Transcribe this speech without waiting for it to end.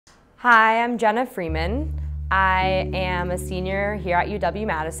Hi, I'm Jenna Freeman. I am a senior here at UW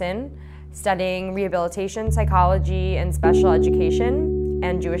Madison, studying rehabilitation, psychology, and special education,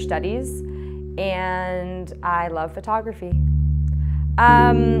 and Jewish studies, and I love photography.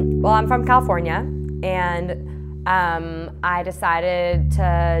 Well, I'm from California, and I decided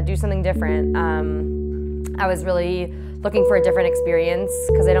to do something different. I was really looking for a different experience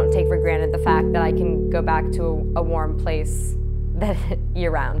because I don't take for granted the fact that I can go back to a warm place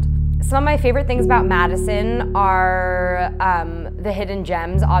year-round. Some of my favorite things about Madison are the hidden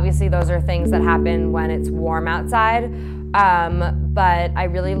gems. Obviously, those are things that happen when it's warm outside, but I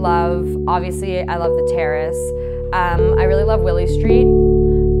really love, obviously, I love the Terrace. I really love Willie Street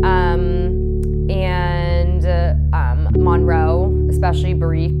and Monroe, especially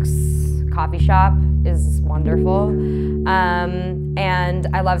Barrique's coffee shop is wonderful. And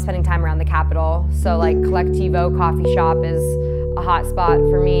I love spending time around the Capitol. So like Collectivo coffee shop is a hot spot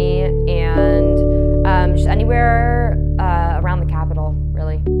for me, and just anywhere around the Capitol,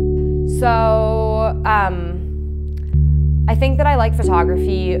 really. So I think that I like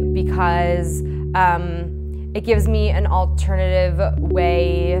photography because it gives me an alternative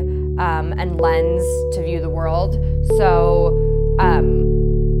way and lens to view the world. So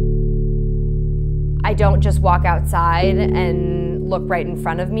I don't just walk outside and look right in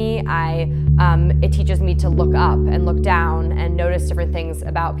front of me. It teaches me to look up and look down and notice different things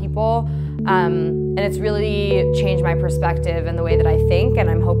about people. And it's really changed my perspective and the way that I think, and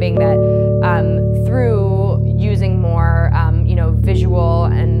I'm hoping that through using more visual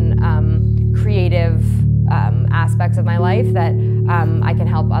and creative aspects of my life that I can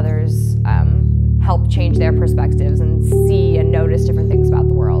help others help change their perspectives and see and notice different things about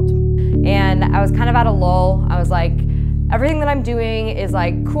the world. And I was kind of at a lull. I was like, everything that I'm doing is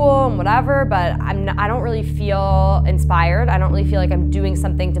like cool and whatever, but I don't really feel inspired. I don't really feel like I'm doing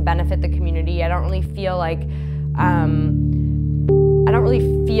something to benefit the community. I don't really feel like,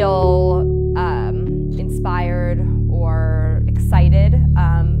 inspired or excited.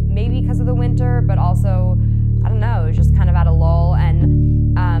 Maybe because of the winter, but also, I don't know, it was just kind of at a lull.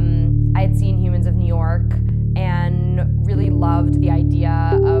 And I had seen Humans of New York and really loved the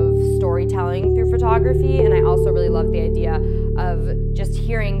idea of storytelling through photography, and I also really loved the idea of just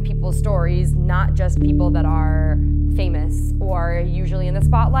hearing people's stories, not just people that are famous or usually in the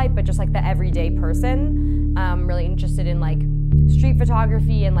spotlight, but just like the everyday person. I'm really interested in like street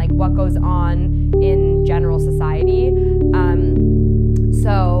photography and like what goes on in general society.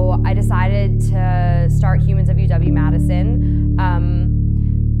 So I decided to start Humans of UW Madison.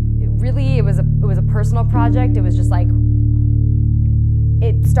 Really, it was a personal project. It was just like,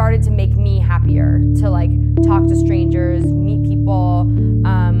 it started to make me happier to like talk to strangers, meet people,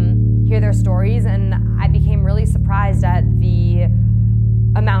 hear their stories, and I became really surprised at the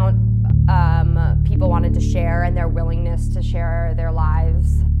amount people wanted to share and their willingness to share their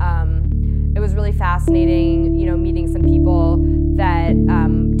lives. It was really fascinating, meeting some people that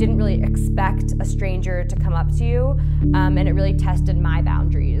didn't really expect a stranger to come up to you, and it really tested my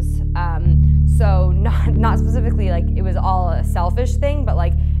boundaries. So not specifically like it was all a selfish thing, but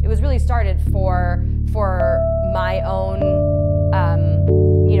like it was really started for my own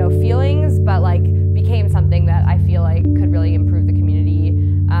feelings, but like became something that I feel like could really improve the community,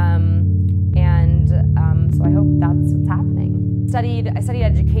 and so I hope that's what's happening. I studied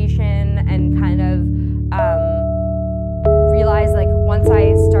education and kind of realized like once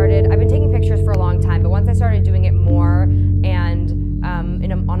I started, I've been taking pictures for a long time, but once I started doing it more and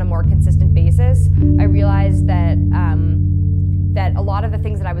on a more consistent basis, I realized that that a lot of the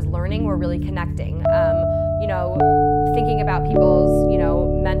things that I was learning were really connecting. Thinking about people's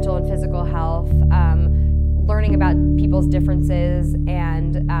mental and physical health, learning about people's differences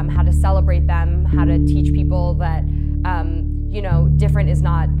and how to celebrate them, how to teach people that different is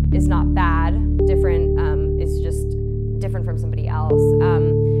not bad. Different is just different from somebody else.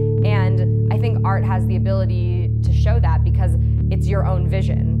 And I think art has the ability to show that because it's your own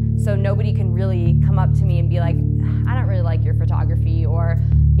vision. So nobody can really come up to me and be like, I don't really like your photography, or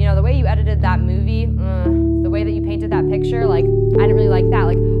the way you edited that movie, the way that you painted that picture, like I didn't really like that.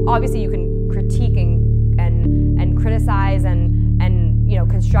 Like obviously you can critique and criticize and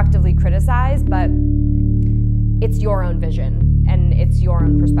constructively criticize, but it's your own vision and it's your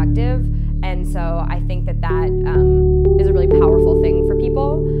own perspective. And so I think that is a really powerful thing for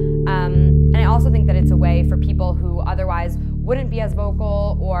people. And I also think that it's a way for people who otherwise wouldn't be as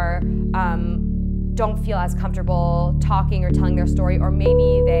vocal or don't feel as comfortable talking or telling their story, or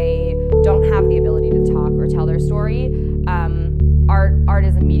maybe they don't have the ability to talk or tell their story. Art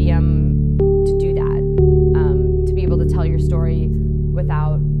is a medium to do that, to be able to tell your story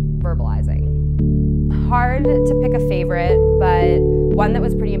without verbalizing. Hard to pick a favorite, but one that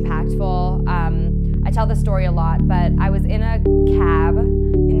was pretty impactful. I tell this story a lot, but I was in a cab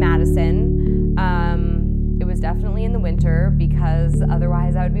in Madison. It was definitely in the winter because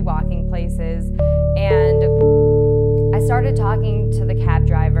otherwise I would be walking places. And I started talking to the cab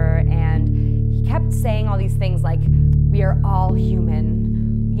driver, and he kept saying all these things like, we are all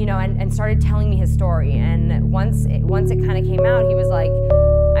human, you know, and started telling me his story. And once it kind of came out, he was like,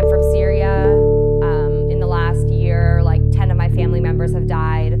 I'm from Syria. In the last year, like 10 of my family members have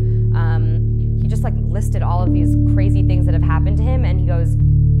died. He just like listed all of these crazy things that have happened to him, and he goes,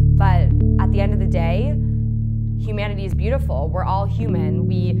 but at the end of the day, humanity is beautiful. We're all human.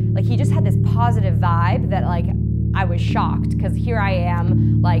 He just had this positive vibe that like I was shocked, because here I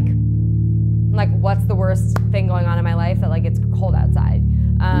am like what's the worst thing going on in my life, that like it's cold outside.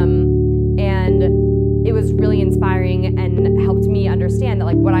 And it was really inspiring and helped me understand that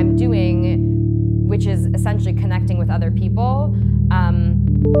like what I'm doing, which is essentially connecting with other people,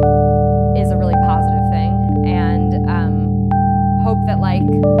 is a really positive thing. And hope that like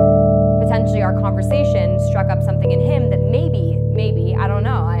potentially our conversation struck up something in him that maybe, I don't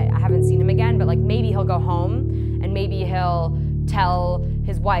know, I haven't seen him again, but like maybe he'll go home and maybe he'll tell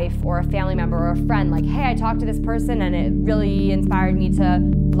his wife or a family member or a friend like, hey, I talked to this person and it really inspired me to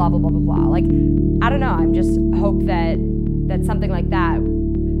blah, blah, blah, blah, blah. Like, I don't know, I'm just hope that something like that,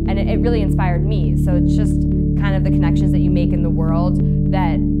 and it really inspired me. So it's just kind of the connections that you make in the world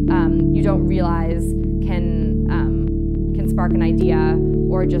that you don't realize can spark an idea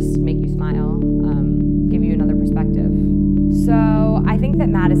or just make you smile, give you another perspective. So I think that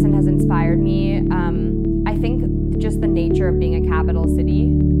Madison has inspired me. I think just the nature of being a capital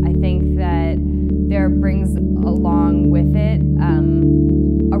city, I think that there brings along with it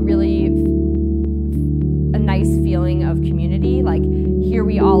a nice feeling of community. Like here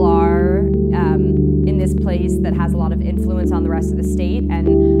we all are in this place that has a lot of influence on the rest of the state, and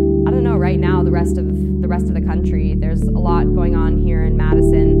I don't know, right now the rest of the country. There's a lot going on here in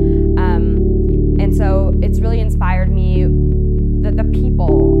Madison, and so it's really inspired me. The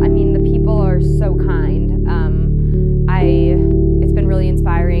people, I mean, the people are so kind. It's been really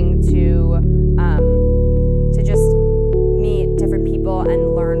inspiring to just meet different people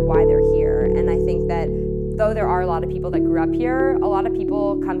and learn why they're here. And I think that though there are a lot of people that grew up here, a lot of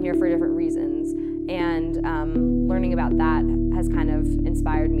people come here for different reasons. And learning about that has kind of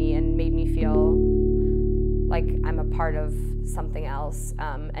inspired me and made me feel like I'm a part of something else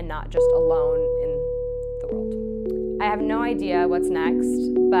and not just alone in the world. I have no idea what's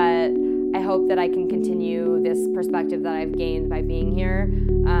next, but I hope that I can continue this perspective that I've gained by being here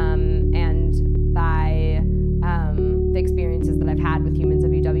and by the experiences that I've had with Humans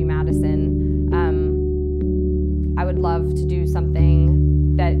of UW Madison. I would love to do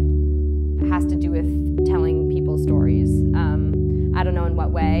something that has to do with telling people stories. I don't know in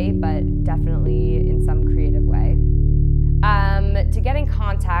what way, but definitely in some creative way. To get in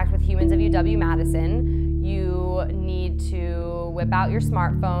contact with Humans of UW Madison, you need to whip out your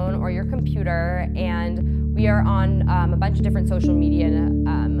smartphone or your computer, and we are on a bunch of different social media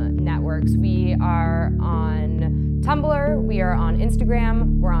networks. We are on Tumblr, we are on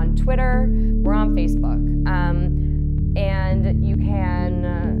Instagram, we're on Twitter, we're on Facebook. And you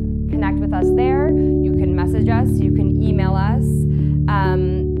can connect with us there, you can message us, you can email us,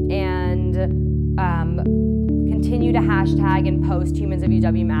 continue to hashtag and post Humans of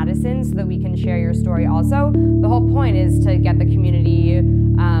UW Madison so that we can share your story also. The whole point is to get the community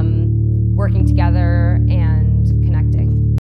working together